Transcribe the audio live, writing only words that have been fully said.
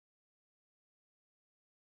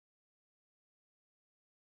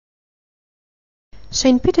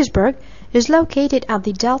St. Petersburg is located at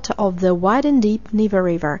the delta of the wide and deep Neva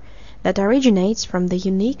River that originates from the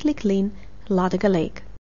uniquely clean Ladoga Lake.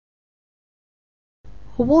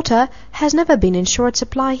 Water has never been in short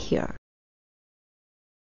supply here.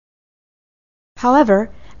 However,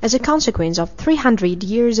 as a consequence of 300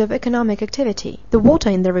 years of economic activity, the water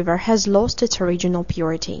in the river has lost its original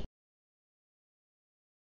purity.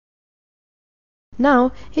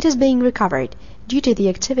 Now it is being recovered due to the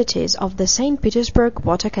activities of the St. Petersburg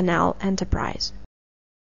Water Canal enterprise.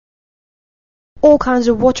 All kinds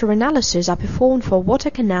of water analysis are performed for water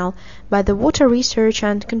canal by the Water Research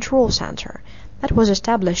and Control Center that was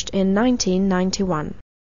established in 1991.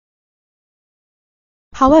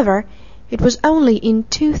 However, it was only in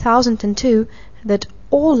 2002 that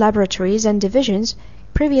all laboratories and divisions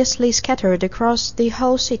previously scattered across the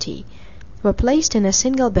whole city were placed in a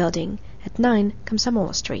single building at 9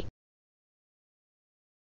 Komsomola Street.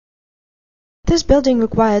 This building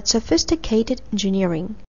required sophisticated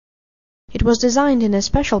engineering. It was designed in a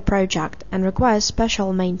special project and requires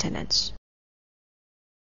special maintenance.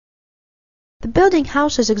 The building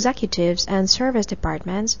houses executives and service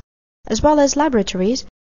departments, as well as laboratories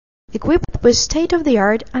equipped with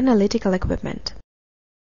state-of-the-art analytical equipment.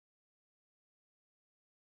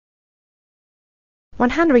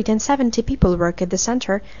 170 people work at the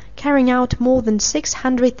center, carrying out more than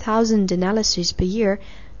 600,000 analyses per year,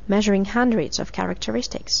 measuring hundreds of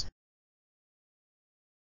characteristics.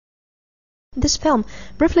 This film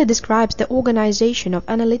briefly describes the organization of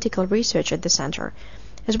analytical research at the center,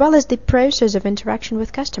 as well as the process of interaction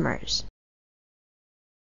with customers.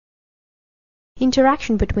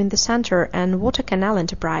 Interaction between the center and Water Canal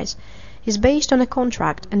Enterprise is based on a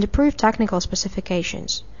contract and approved technical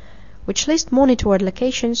specifications, which list monitored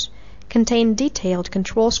locations, contain detailed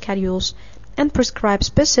control schedules, and prescribe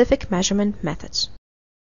specific measurement methods.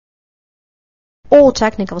 All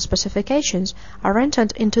technical specifications are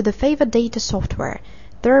entered into the FavorData software,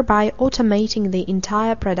 thereby automating the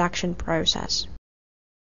entire production process.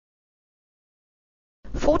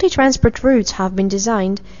 40 transport routes have been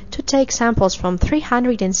designed to take samples from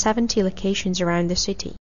 370 locations around the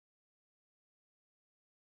city.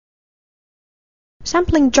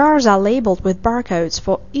 Sampling jars are labeled with barcodes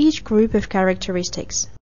for each group of characteristics.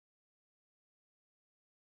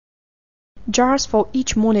 Jars for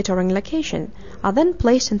each monitoring location are then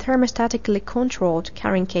placed in thermostatically controlled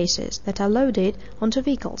carrying cases that are loaded onto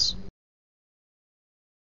vehicles.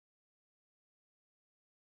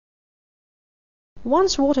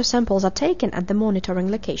 Once water samples are taken at the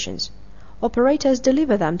monitoring locations, operators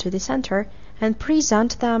deliver them to the center and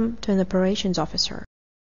present them to an operations officer.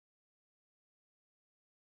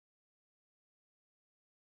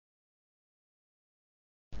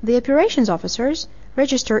 The operations officers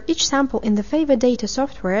register each sample in the FavorData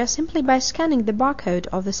software simply by scanning the barcode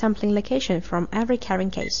of the sampling location from every carrying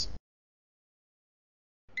case.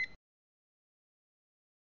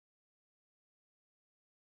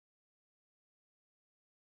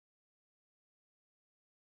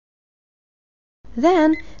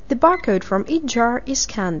 Then, the barcode from each jar is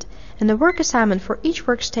scanned, and a work assignment for each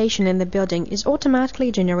workstation in the building is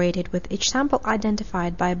automatically generated with each sample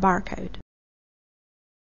identified by a barcode.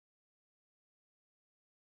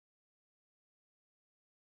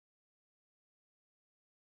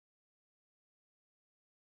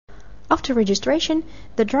 After registration,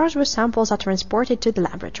 the jars with samples are transported to the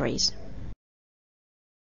laboratories.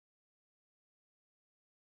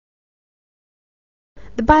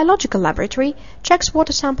 The biological laboratory checks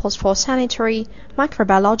water samples for sanitary,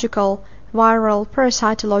 microbiological, viral,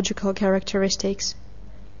 parasitological characteristics.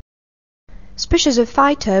 Species of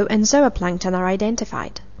phyto and zooplankton are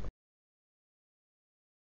identified.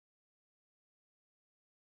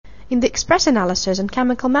 In the express analysis and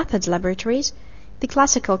chemical methods laboratories, the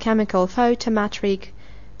classical chemical photometric,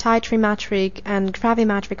 titrimetric, and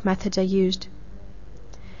gravimetric methods are used.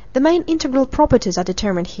 The main integral properties are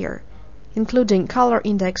determined here, including color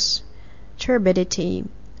index, turbidity,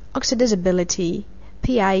 oxidizability,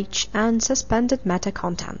 pH, and suspended matter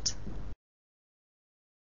content.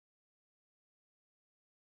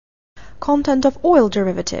 Content of oil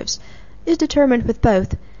derivatives is determined with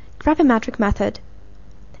both gravimetric method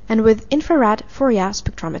and with infrared Fourier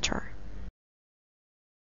spectrometer.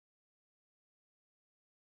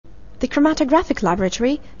 The chromatographic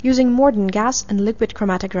laboratory, using modern gas and liquid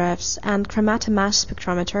chromatographs and chromatomass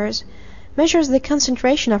spectrometers, measures the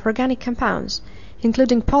concentration of organic compounds,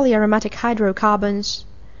 including polyaromatic hydrocarbons,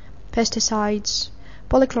 pesticides,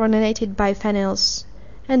 polychlorinated biphenyls,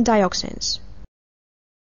 and dioxins.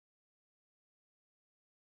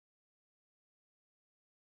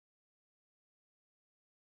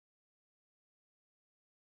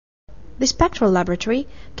 The spectral laboratory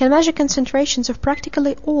can measure concentrations of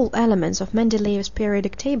practically all elements of Mendeleev's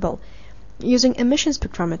periodic table using emission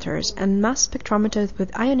spectrometers and mass spectrometers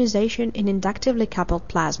with ionization in inductively coupled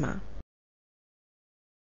plasma.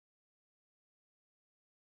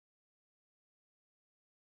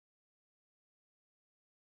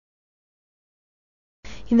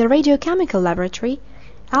 In the radiochemical laboratory,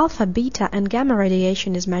 alpha, beta, and gamma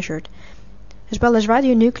radiation is measured, as well as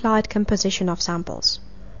radionuclide composition of samples.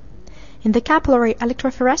 In the capillary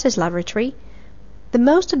electrophoresis laboratory, the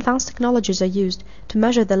most advanced technologies are used to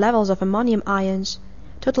measure the levels of ammonium ions,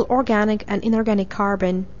 total organic and inorganic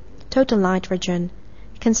carbon, total nitrogen,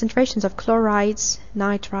 concentrations of chlorides,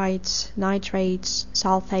 nitrites, nitrates,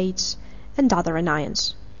 sulfates, and other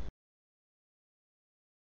anions.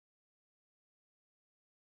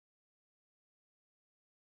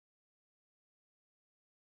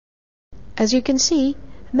 As you can see,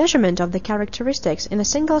 measurement of the characteristics in a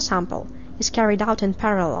single sample is carried out in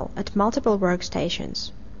parallel at multiple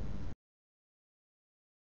workstations.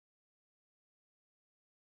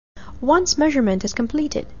 Once measurement is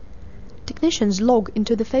completed, technicians log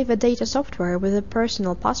into the FavorData software with their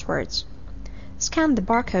personal passwords, scan the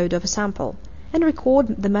barcode of a sample, and record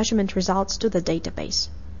the measurement results to the database.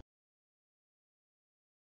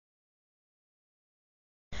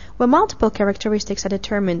 Where multiple characteristics are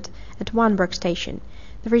determined at one workstation,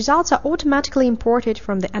 the results are automatically imported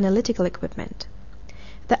from the analytical equipment.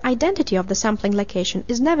 The identity of the sampling location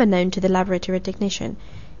is never known to the laboratory technician,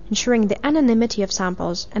 ensuring the anonymity of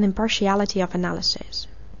samples and impartiality of analysis.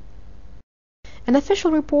 An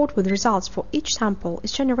official report with results for each sample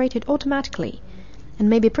is generated automatically and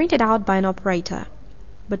may be printed out by an operator,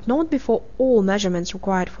 but not before all measurements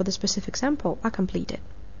required for the specific sample are completed.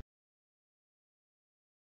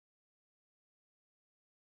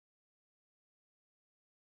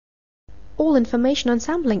 All information on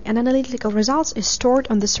sampling and analytical results is stored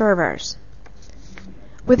on the servers.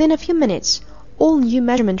 Within a few minutes, all new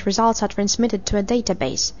measurement results are transmitted to a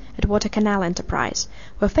database at Water Canal Enterprise,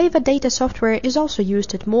 where FavorData software is also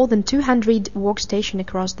used at more than 200 workstations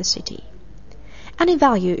across the city. Any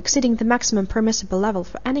value exceeding the maximum permissible level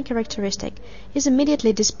for any characteristic is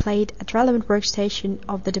immediately displayed at relevant workstation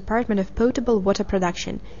of the Department of Potable Water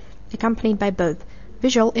Production, accompanied by both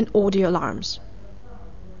visual and audio alarms.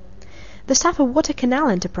 The staff of Water Canal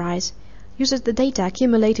Enterprise uses the data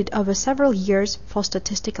accumulated over several years for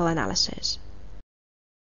statistical analysis.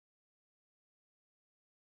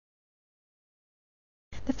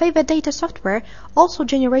 The FavorData software also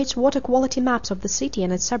generates water quality maps of the city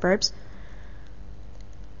and its suburbs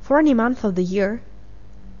for any month of the year,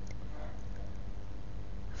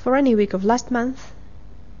 for any week of last month,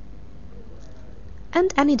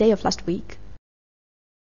 and any day of last week.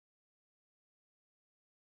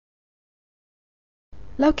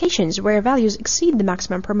 Locations where values exceed the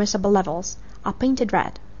maximum permissible levels are painted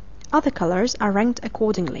red. Other colors are ranked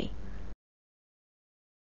accordingly.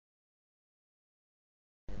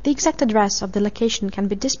 The exact address of the location can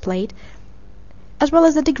be displayed, as well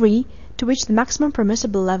as the degree to which the maximum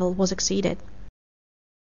permissible level was exceeded.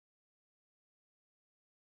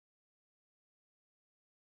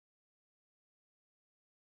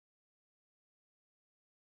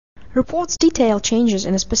 Reports detail changes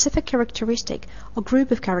in a specific characteristic or group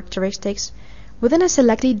of characteristics within a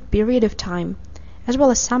selected period of time, as well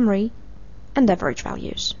as summary and average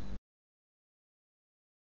values.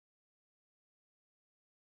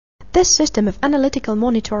 This system of analytical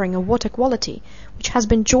monitoring of water quality, which has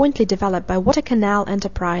been jointly developed by Water Canal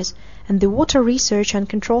Enterprise and the Water Research and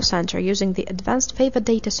Control Center using the advanced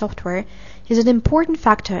FavorData software, is an important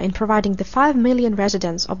factor in providing the 5 million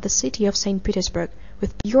residents of the city of St. Petersburg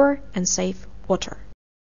with pure and safe water.